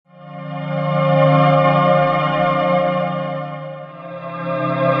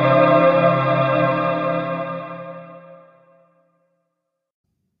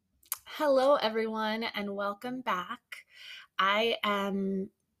welcome back. I am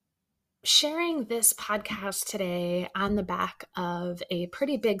sharing this podcast today on the back of a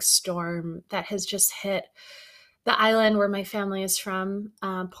pretty big storm that has just hit the island where my family is from,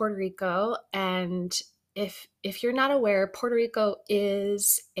 Puerto Rico. And if you're not aware, Puerto Rico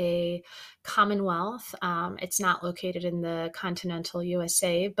is a commonwealth. It's not located in the continental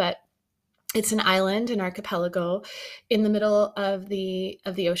USA, but it's an island, an archipelago in the middle of the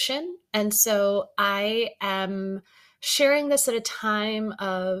ocean. And so I am sharing this at a time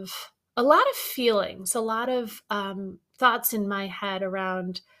of a lot of feelings, a lot of thoughts in my head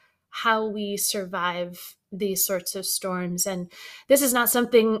around how we survive these sorts of storms. And this is not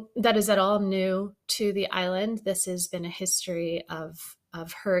something that is at all new to the island. This has been a history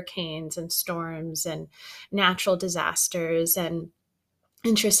of hurricanes and storms and natural disasters. And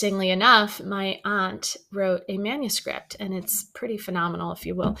interestingly enough, my aunt wrote a manuscript, and it's pretty phenomenal, if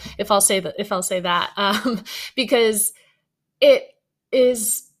you will, if I'll say that, because it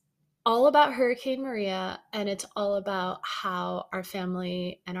is all about Hurricane Maria, and it's all about how our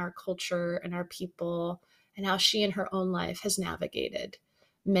family and our culture and our people and how she in her own life has navigated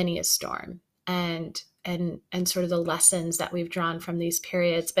many a storm and sort of the lessons that we've drawn from these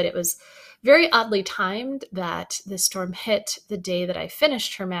periods. But it was very oddly timed that the storm hit the day that I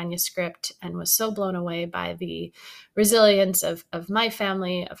finished her manuscript, and was so blown away by the resilience of my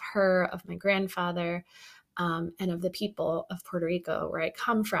family, of her, of my grandfather, and of the people of Puerto Rico, where I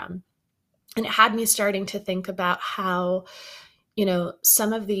come from. And it had me starting to think about how,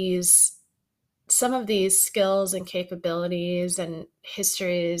 some of these skills and capabilities and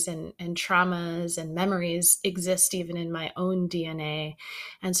histories and traumas and memories exist even in my own DNA.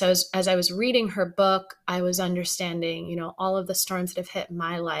 And so as I was reading her book, I was understanding, all of the storms that have hit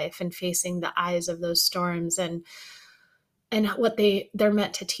my life and facing the eyes of those storms and what they're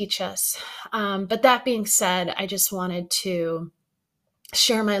meant to teach us. But that being said, I just wanted to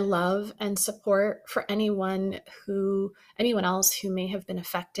share my love and support for anyone else who may have been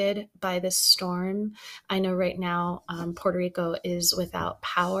affected by this storm. I know right now Puerto Rico is without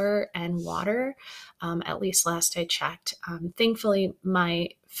power and water, at least last I checked. Thankfully, my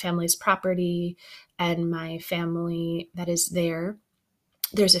family's property and my family that is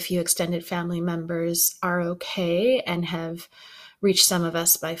there's a few extended family members are okay and have reached some of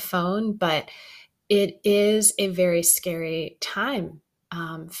us by phone, but it is a very scary time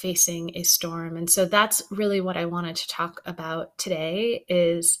facing a storm. And so that's really what I wanted to talk about today,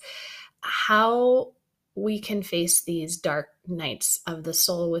 is how we can face these dark nights of the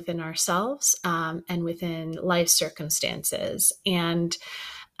soul within ourselves and within life circumstances. And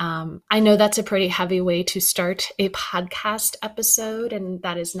I know that's a pretty heavy way to start a podcast episode, and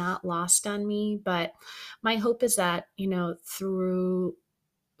that is not lost on me. But my hope is that, through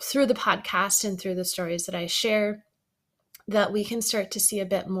the podcast and through the stories that I share, that we can start to see a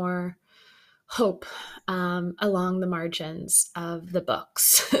bit more hope along the margins of the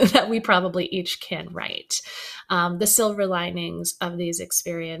books that we probably each can write, the silver linings of these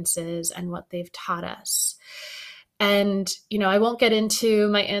experiences and what they've taught us. And, I won't get into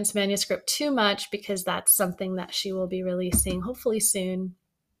my aunt's manuscript too much, because that's something that she will be releasing hopefully soon.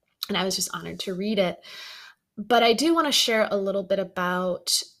 And I was just honored to read it. But I do want to share a little bit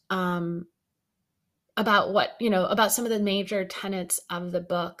about about some of the major tenets of the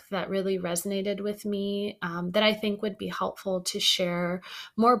book that really resonated with me, that I think would be helpful to share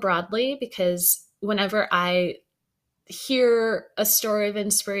more broadly, because whenever I hear a story of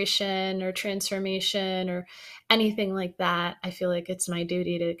inspiration or transformation or anything like that, I feel like it's my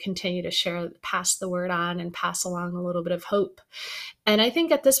duty to continue to pass the word on and pass along a little bit of hope. And I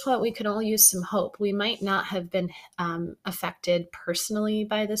think at this point, we can all use some hope. We might not have been affected personally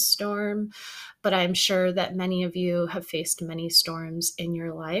by this storm, but I'm sure that many of you have faced many storms in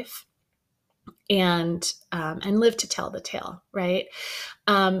your life and live to tell the tale, right?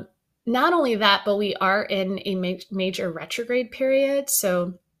 Not only that, but we are in a major retrograde period.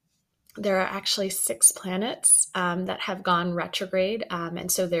 So there are actually 6 planets that have gone retrograde.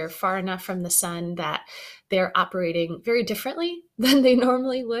 And so they're far enough from the sun that they're operating very differently than they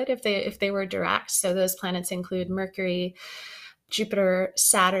normally would if they were direct. So those planets include Mercury, Jupiter,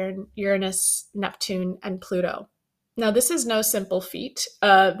 Saturn, Uranus, Neptune, and Pluto. Now, this is no simple feat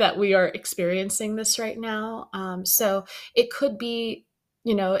that we are experiencing this right now. So it could be,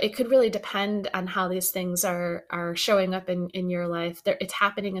 it could really depend on how these things are showing up in your life. It's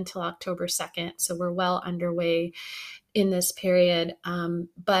happening until October 2nd. So we're well underway in this period.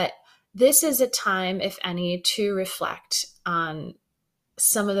 But this is a time, if any, to reflect on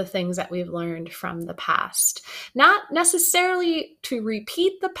some of the things that we've learned from the past. Not necessarily to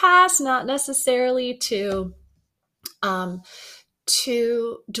repeat the past, not necessarily um,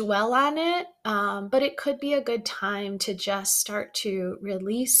 to dwell on it, but it could be a good time to just start to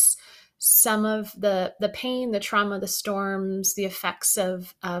release some of the pain, the trauma, the storms, the effects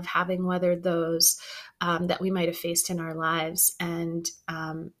of having weathered those that we might have faced in our lives. And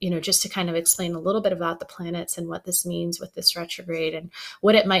just to kind of explain a little bit about the planets and what this means with this retrograde and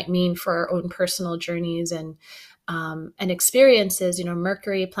what it might mean for our own personal journeys and experiences.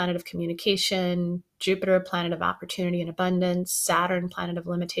 Mercury, planet of communication; Jupiter, planet of opportunity and abundance; Saturn, planet of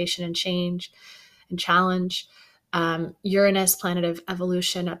limitation and change and challenge; Uranus, planet of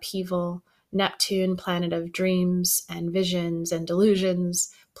evolution, upheaval; Neptune, planet of dreams and visions and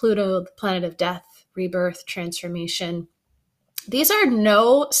delusions; Pluto, the planet of death, rebirth, transformation. These are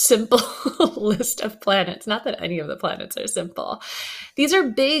no simple list of planets. Not that any of the planets are simple. These are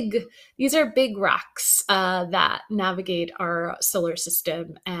big rocks that navigate our solar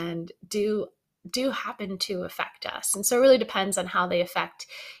system and do happen to affect us. And so it really depends on how they affect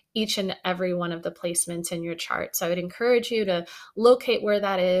each and every one of the placements in your chart. So I would encourage you to locate where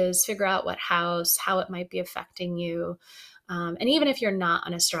that is, figure out what house, how it might be affecting you. And even if you're not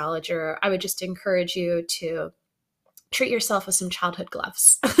an astrologer, I would just encourage you to treat yourself with some childhood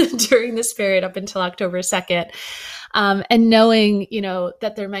gloves during this period up until October 2nd. And knowing,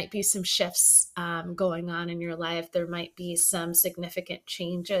 that there might be some shifts going on in your life. There might be some significant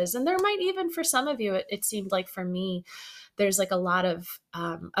changes. And there might even, for some of you, it seemed like for me, there's like a lot of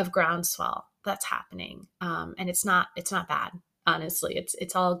groundswell that's happening. And it's not bad. Honestly,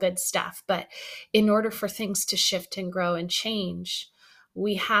 it's all good stuff. But in order for things to shift and grow and change,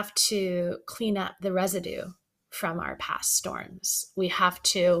 we have to clean up the residue from our past storms. We have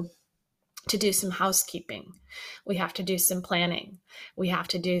to do some housekeeping. We have to do some planning. We have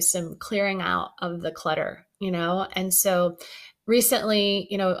to do some clearing out of the clutter, And so recently,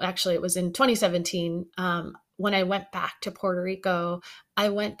 actually it was in 2017, when I went back to Puerto Rico. I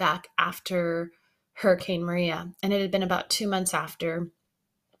went back after Hurricane Maria, and it had been about 2 months after.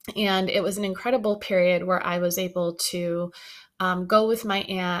 And it was an incredible period where I was able to go with my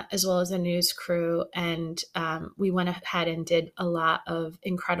aunt as well as a news crew. And we went ahead and did a lot of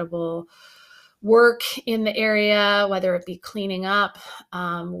incredible work in the area, whether it be cleaning up.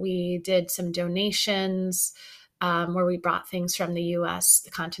 We did some donations where we brought things from the U.S.,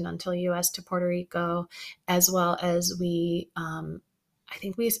 the continental U.S., to Puerto Rico, as well as I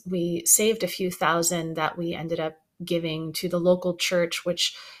think we saved a few thousand that we ended up giving to the local church,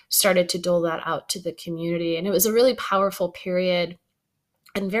 which started to dole that out to the community. And it was a really powerful period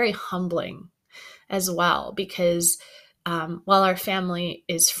and very humbling as well, because while our family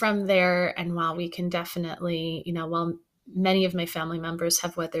is from there, and while we can definitely, while many of my family members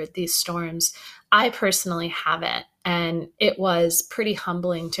have weathered these storms, I personally haven't. And it was pretty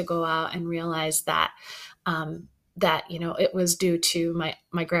humbling to go out and realize that, it was due to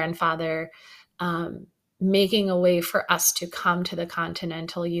my grandfather making a way for us to come to the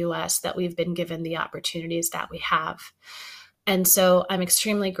continental U.S., that we've been given the opportunities that we have. And so I'm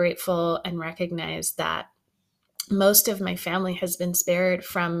extremely grateful and recognize that most of my family has been spared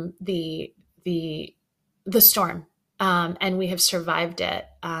from the storm, and we have survived it.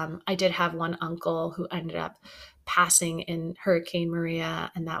 I did have one uncle who ended up passing in Hurricane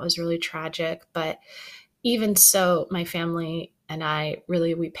Maria, and that was really tragic. But even so, my family and I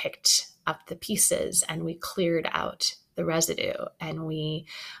we picked up the pieces and we cleared out the residue, and we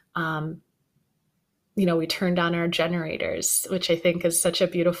turned on our generators, which I think is such a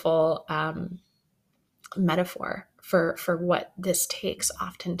beautiful metaphor for what this takes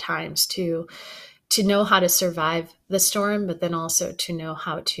oftentimes to know how to survive the storm, but then also to know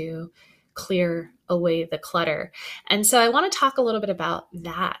how to clear away the clutter. And so I want to talk a little bit about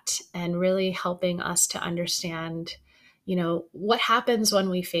that, and really helping us to understand, what happens when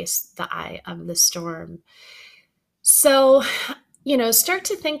we face the eye of the storm. So, start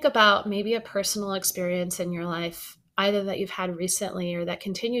to think about maybe a personal experience in your life, either that you've had recently or that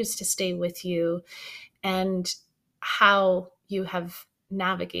continues to stay with you, and how you have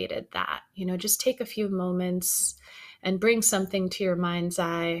navigated that. Just take a few moments and bring something to your mind's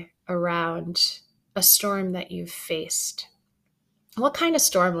eye around a storm that you've faced. What kind of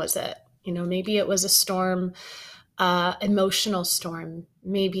storm was it? Maybe it was a storm, emotional storm.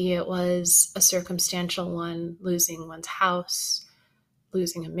 Maybe it was a circumstantial one, losing one's house,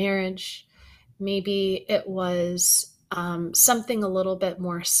 losing a marriage. Maybe it was something a little bit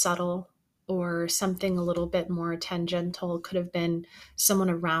more subtle, or something a little bit more tangential. Could have been someone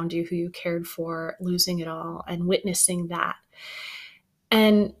around you who you cared for losing it all and witnessing that.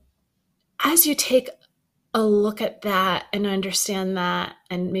 And as you take a look at that and understand that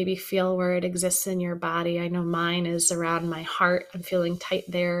and maybe feel where it exists in your body, I know mine is around my heart. I'm feeling tight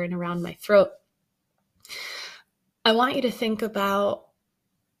there and around my throat. I want you to think about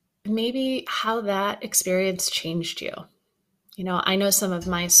maybe how that experience changed you. You know, I know some of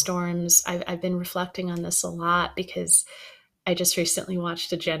my storms, I've been reflecting on this a lot because I just recently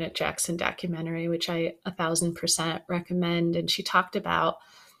watched a Janet Jackson documentary, which I 1,000% recommend. And she talked about,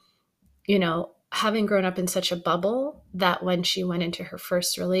 you know, having grown up in such a bubble that when she went into her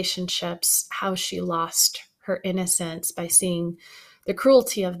first relationships, how she lost her innocence by seeing the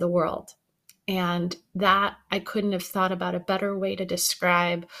cruelty of the world. And that I couldn't have thought about a better way to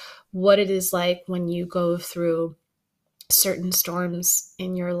describe what it is like when you go through certain storms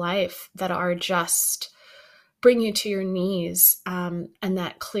in your life that are just bring you to your knees, and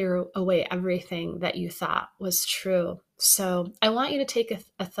that clear away everything that you thought was true. So I want you to take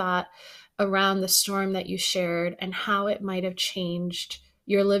a thought around the storm that you shared and how it might have changed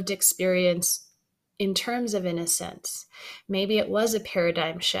your lived experience in terms of innocence. Maybe it was a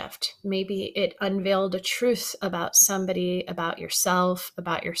paradigm shift. Maybe it unveiled a truth about somebody, about yourself,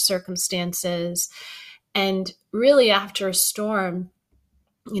 about your circumstances. And really, after a storm,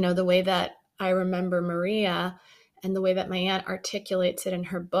 you know, the way that I remember Maria and the way that my aunt articulates it in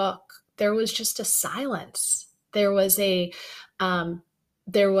her book, there was just a silence. Um,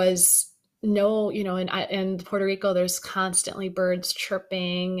 there was no, you know, in Puerto Rico, there's constantly birds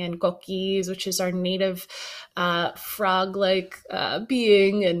chirping and coquis, which is our native frog-like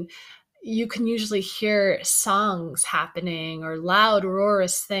being, and you can usually hear songs happening or loud,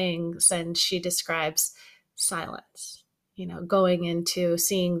 roarous things. And she describes silence, you know, going into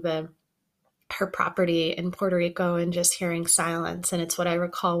seeing her property in Puerto Rico and just hearing silence. And it's what I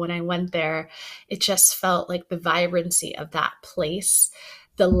recall when I went there. It just felt like the vibrancy of that place,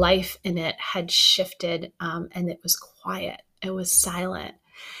 the life in it had shifted, and it was quiet. It was silent.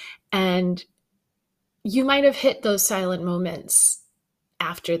 And you might have hit those silent moments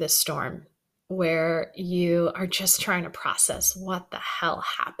after the storm where you are just trying to process what the hell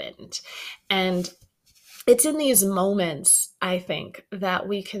happened. And it's in these moments, I think, that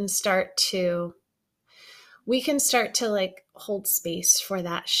we can start to like hold space for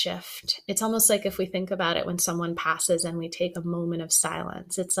that shift. It's almost like if we think about it when someone passes and we take a moment of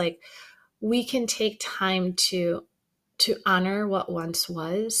silence, it's like we can take time to honor what once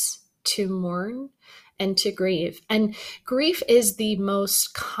was, to mourn and to grieve. And grief is the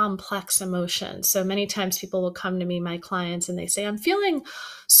most complex emotion. So many times people will come to me, my clients, and they say, I'm feeling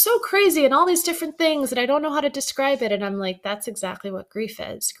so crazy and all these different things and I don't know how to describe it. And I'm like, that's exactly what grief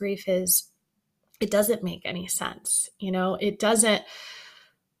is. Grief is, it doesn't make any sense. You know, it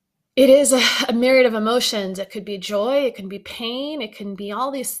is a myriad of emotions. It could be joy, it can be pain, it can be all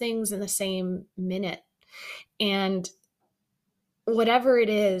these things in the same minute. And whatever it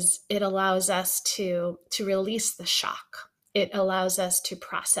is, it allows us to release the shock. It allows us to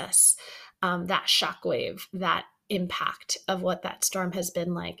process that shock wave, that impact of what that storm has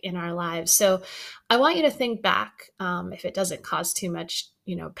been like in our lives. So I want you to think back, if it doesn't cause too much,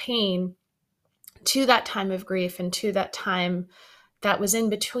 you know, pain, to that time of grief and to that time that was in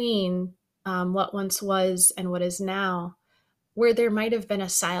between, what once was and what is now, where there might have been a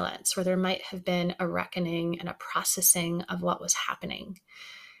silence, where there might have been a reckoning and a processing of what was happening.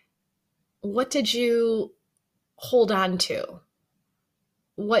 What did you hold on to?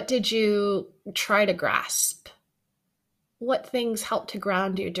 What did you try to grasp? What things helped to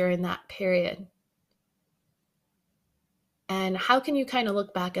ground you during that period? And how can you kind of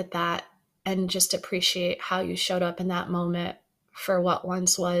look back at that and just appreciate how you showed up in that moment for what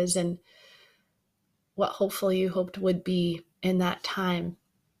once was and what hopefully you hoped would be in that time?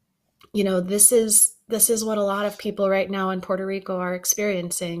 You know, this is what a lot of people right now in Puerto Rico are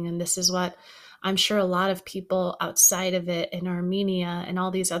experiencing, and this is what I'm sure a lot of people outside of it in Armenia and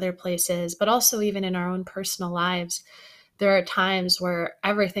all these other places, but also even in our own personal lives, there are times where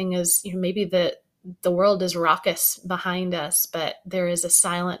everything is, you know, maybe the world is raucous behind us, but there is a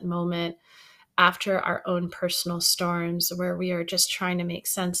silent moment after our own personal storms where we are just trying to make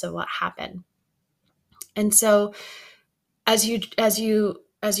sense of what happened. And so as you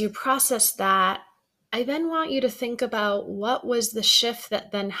process that, I then want you to think about what was the shift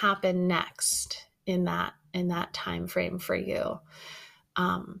that then happened next in that time frame for you.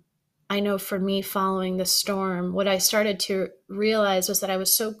 Um, I know for me, following the storm, what I started to realize was that I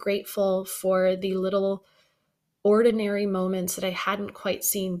was so grateful for the little ordinary moments that I hadn't quite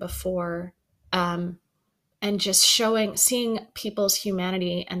seen before. And just seeing people's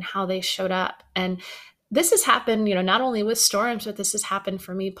humanity and how they showed up. And this has happened, not only with storms, but this has happened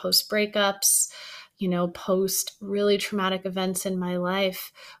for me post breakups, post really traumatic events in my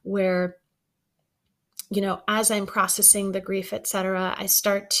life where, as I'm processing the grief, etc.,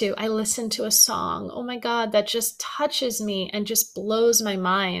 I listen to a song, oh my God, that just touches me and just blows my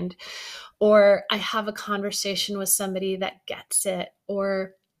mind. Or I have a conversation with somebody that gets it.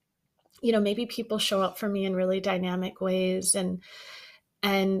 Or, maybe people show up for me in really dynamic ways. And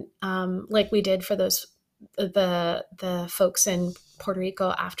like we did for the folks in Puerto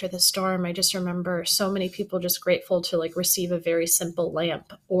Rico after the storm, I just remember so many people just grateful to like receive a very simple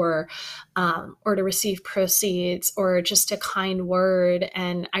lamp, or to receive proceeds, or just a kind word.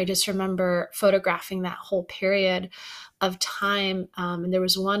 And I just remember photographing that whole period of time. And there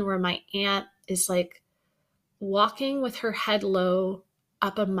was one where my aunt is like walking with her head low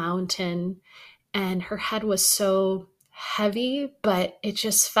up a mountain, and her head was so heavy, but it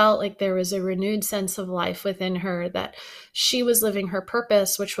just felt like there was a renewed sense of life within her, that she was living her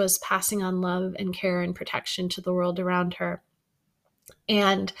purpose, which was passing on love and care and protection to the world around her.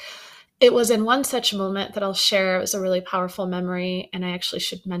 And it was in one such moment that I'll share. It was a really powerful memory, and I actually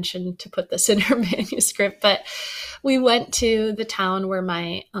should mention to put this in her manuscript, but we went to the town where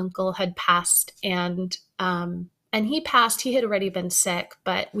my uncle had passed, and he passed. He had already been sick,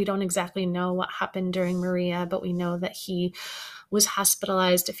 but we don't exactly know what happened during Maria, but we know that he was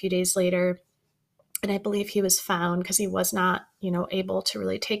hospitalized a few days later. And I believe he was found because he was not, able to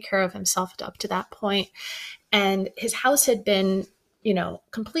really take care of himself up to that point. And his house had been,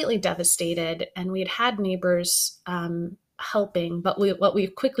 completely devastated. And we'd had neighbors helping. But what we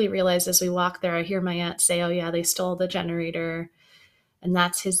quickly realized as we walked there, I hear my aunt say, oh, yeah, they stole the generator. And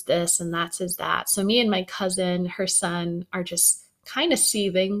that's his this and that's his that. So me and my cousin, her son, are just kind of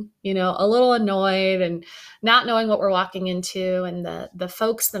seething, a little annoyed and not knowing what we're walking into. And the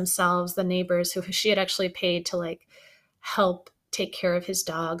folks themselves, the neighbors who she had actually paid to like help take care of his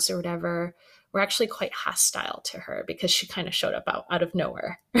dogs or whatever, were actually quite hostile to her because she kind of showed up out of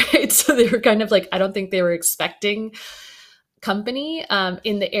nowhere, right? So they were kind of like, I don't think they were expecting company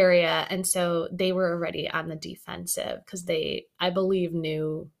in the area. And so they were already on the defensive because they, I believe,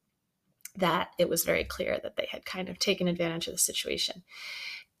 knew that it was very clear that they had kind of taken advantage of the situation.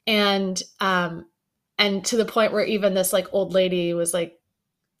 And to the point where even this like old lady was like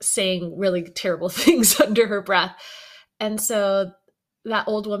saying really terrible things under her breath. And so that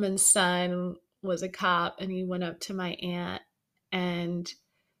old woman's son was a cop, and he went up to my aunt and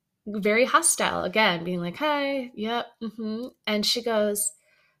very hostile again, being like, hi, yep, mm-hmm. And she goes,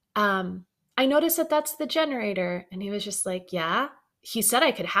 I noticed that that's the generator. And he was just like, yeah, he said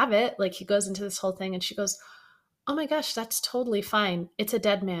I could have it. Like he goes into this whole thing, and she goes, oh my gosh, that's totally fine. It's a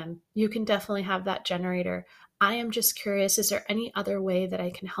dead man. You can definitely have that generator. I am just curious, is there any other way that I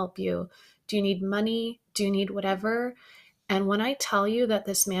can help you? Do you need money? Do you need whatever? And when I tell you that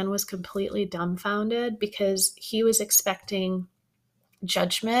this man was completely dumbfounded because he was expecting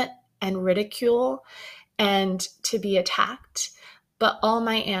judgment and ridicule and to be attacked, but all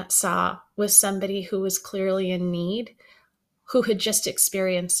my aunt saw was somebody who was clearly in need, who had just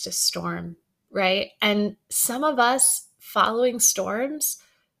experienced a storm, right? And some of us following storms,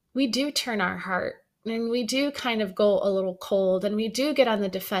 we do turn our heart, and we do kind of go a little cold, and we do get on the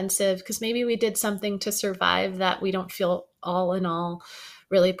defensive because maybe we did something to survive that we don't feel all in all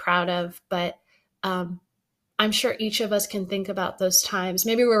really proud of. But I'm sure each of us can think about those times,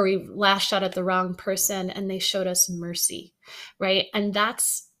 maybe where we lashed out at the wrong person and they showed us mercy, right? And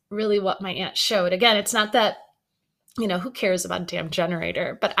that's really what my aunt showed. Again, it's not that, who cares about a damn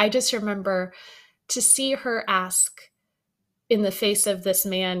generator? But I just remember to see her ask in the face of this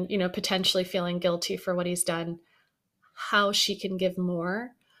man, potentially feeling guilty for what he's done, how she can give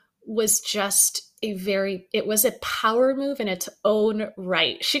more was just it was a power move in its own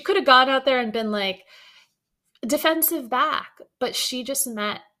right. She could have gone out there and been like, defensive back, but she just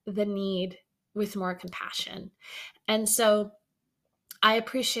met the need with more compassion. And so I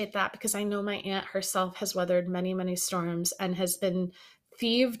appreciate that because I know my aunt herself has weathered many, many storms and has been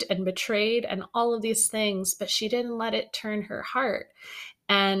thieved and betrayed and all of these things, but she didn't let it turn her heart.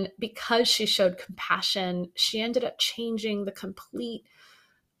 And because she showed compassion, she ended up changing the complete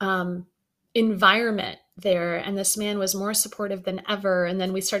environment there. And this man was more supportive than ever. And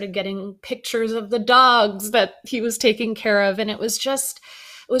then we started getting pictures of the dogs that he was taking care of. And it was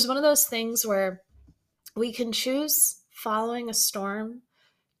one of those things where we can choose following a storm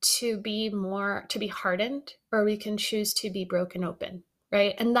to be hardened, or we can choose to be broken open.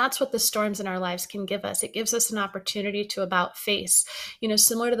 Right. And that's what the storms in our lives can give us. It gives us an opportunity to about face,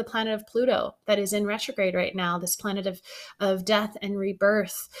 similar to the planet of Pluto that is in retrograde right now, this planet of death and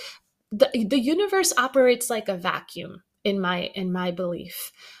rebirth. the universe operates like a vacuum in my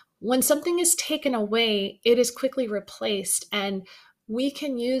belief. When something is taken away, it is quickly replaced, and we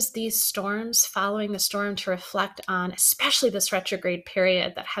can use these storms following the storm to reflect on, especially this retrograde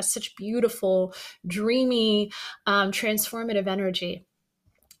period that has such beautiful, dreamy, transformative energy,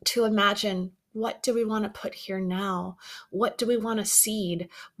 to imagine, what do we want to put here now? What do we want to seed?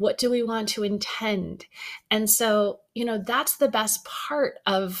 What do we want to intend? And so, that's the best part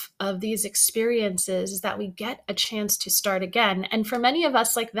of these experiences, is that we get a chance to start again. And for many of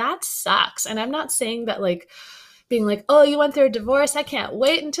us, like, that sucks. And I'm not saying that, like, being like, oh, you went through a divorce, I can't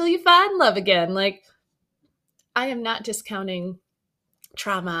wait until you find love again. Like, I am not discounting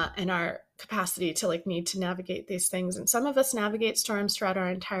trauma and our capacity to, like, need to navigate these things. And some of us navigate storms throughout our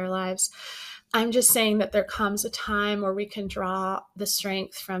entire lives. I'm just saying that there comes a time where we can draw the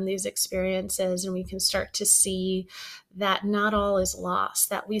strength from these experiences, and we can start to see that not all is lost,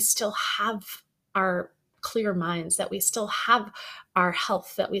 that we still have our clear minds, that we still have our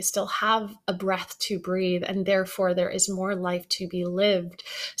health, that we still have a breath to breathe, and therefore there is more life to be lived.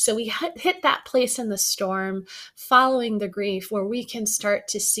 So we hit that place in the storm following the grief where we can start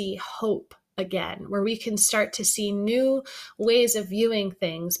to see hope again, where we can start to see new ways of viewing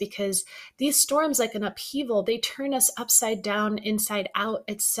things, because these storms, like an upheaval, they turn us upside down, inside out,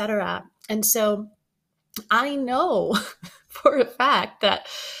 etc. And so I know for a fact that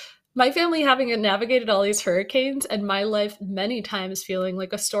my family, having navigated all these hurricanes, and my life many times feeling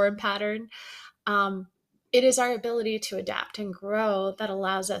like a storm pattern, um, it is our ability to adapt and grow that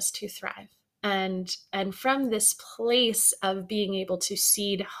allows us to thrive. And from this place of being able to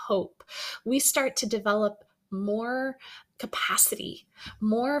seed hope, we start to develop more capacity,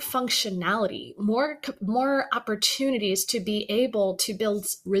 more functionality, more opportunities to be able to build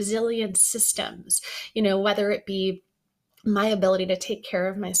resilient systems, whether it be my ability to take care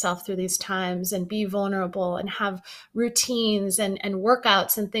of myself through these times and be vulnerable and have routines and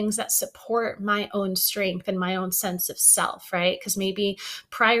workouts and things that support my own strength and my own sense of self, right? Because maybe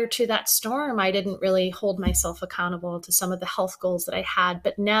prior to that storm, I didn't really hold myself accountable to some of the health goals that I had.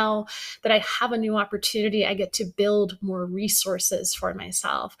 But now that I have a new opportunity, I get to build more resources for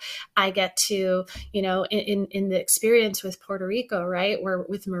myself. I get to, in the experience with Puerto Rico, right, where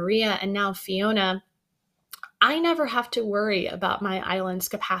with Maria and now Fiona, I never have to worry about my island's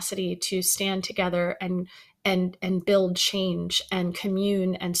capacity to stand together and build change and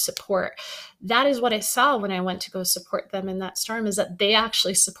commune and support. That is what I saw when I went to go support them in that storm, is that they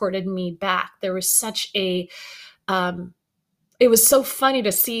actually supported me back. There was such a it was so funny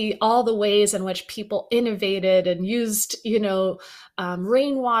to see all the ways in which people innovated and used,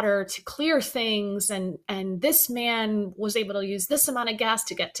 rainwater to clear things. And this man was able to use this amount of gas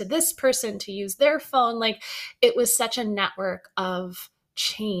to get to this person to use their phone. Like, it was such a network of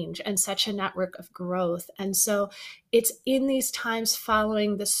change and such a network of growth. And so it's in these times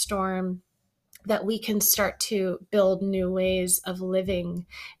following the storm that we can start to build new ways of living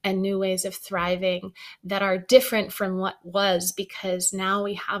and new ways of thriving that are different from what was, because now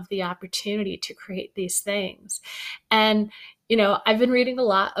we have the opportunity to create these things. And, I've been reading a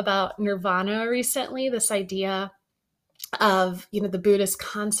lot about nirvana recently, this idea of, the Buddhist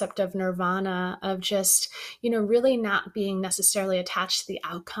concept of nirvana, of just, really not being necessarily attached to the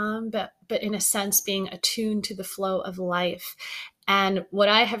outcome, but in a sense being attuned to the flow of life. And what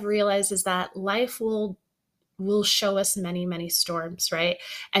I have realized is that life will show us many, many storms, right?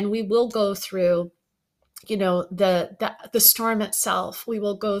 And we will go through, the storm itself. We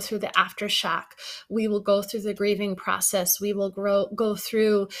will go through the aftershock. We will go through the grieving process. We will go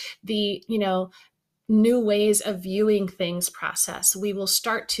through the, new ways of viewing things process. We will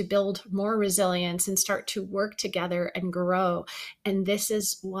start to build more resilience and start to work together and grow. And this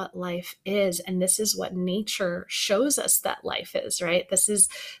is what life is. And this is what nature shows us that life is, right? This is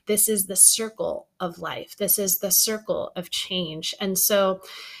the circle of life. This is the circle of change. And so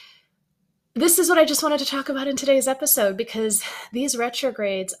this is what I just wanted to talk about in today's episode, because these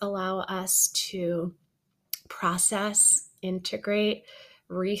retrogrades allow us to process, integrate,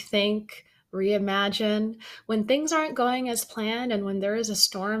 rethink, reimagine. When things aren't going as planned, and when there is a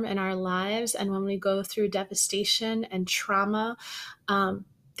storm in our lives, and when we go through devastation and trauma,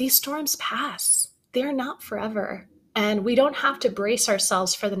 these storms pass. They're not forever. And we don't have to brace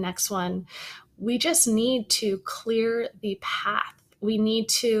ourselves for the next one. We just need to clear the path. We need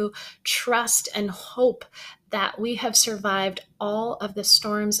to trust and hope that we have survived all of the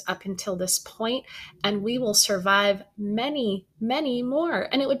storms up until this point, and we will survive many, many more.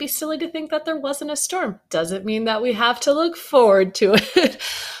 And it would be silly to think that there wasn't a storm. Doesn't mean that we have to look forward to it.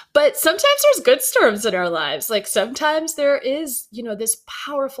 But sometimes there's good storms in our lives. Like sometimes there is, this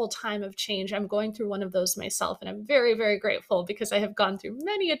powerful time of change. I'm going through one of those myself, and I'm very, very grateful because I have gone through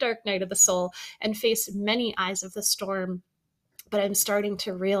many a dark night of the soul and faced many eyes of the storm. But I'm starting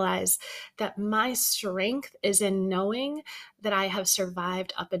to realize that my strength is in knowing that I have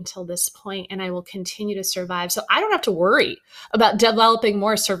survived up until this point and I will continue to survive. So I don't have to worry about developing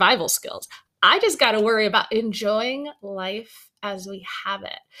more survival skills. I just got to worry about enjoying life as we have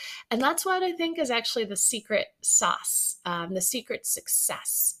it. And that's what I think is actually the secret sauce, the secret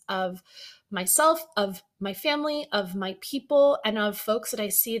success of myself, of my family, of my people, and of folks that I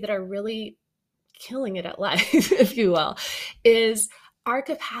see that are really killing it at life, if you will, is our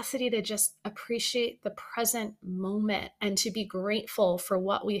capacity to just appreciate the present moment and to be grateful for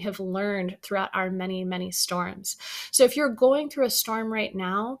what we have learned throughout our many, many storms. So if you're going through a storm right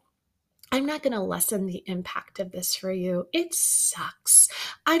now, I'm not going to lessen the impact of this for you. It sucks.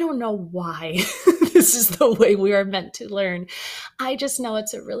 I don't know why this is the way we are meant to learn. I just know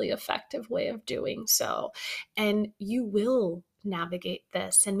it's a really effective way of doing so. And you will navigate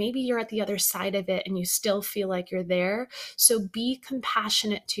this. And maybe you're at the other side of it and you still feel like you're there. So be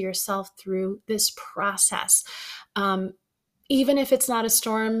compassionate to yourself through this process. Even if it's not a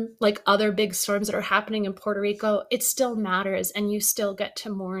storm like other big storms that are happening in Puerto Rico, it still matters and you still get to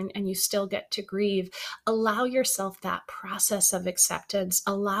mourn and you still get to grieve. Allow yourself that process of acceptance.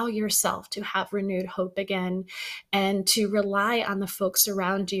 Allow yourself to have renewed hope again and to rely on the folks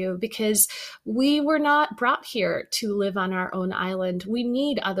around you because we were not brought here to live on our own island. We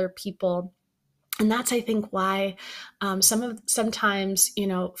need other people. And that's, I think, why sometimes,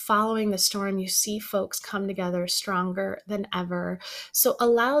 following the storm, you see folks come together stronger than ever. So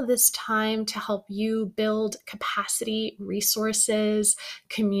allow this time to help you build capacity, resources,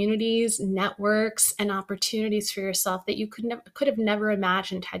 communities, networks, and opportunities for yourself that you could have never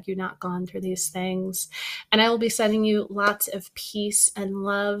imagined had you not gone through these things. And I will be sending you lots of peace and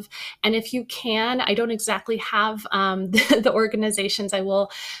love. And if you can, I don't exactly have the organizations. I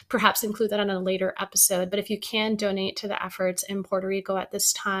will perhaps include that on a later episode. But if you can donate to the efforts in Puerto Rico at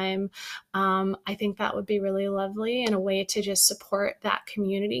this time, I think that would be really lovely and a way to just support that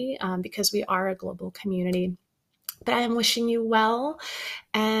community because we are a global community. But I am wishing you well.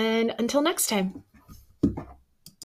 And until next time.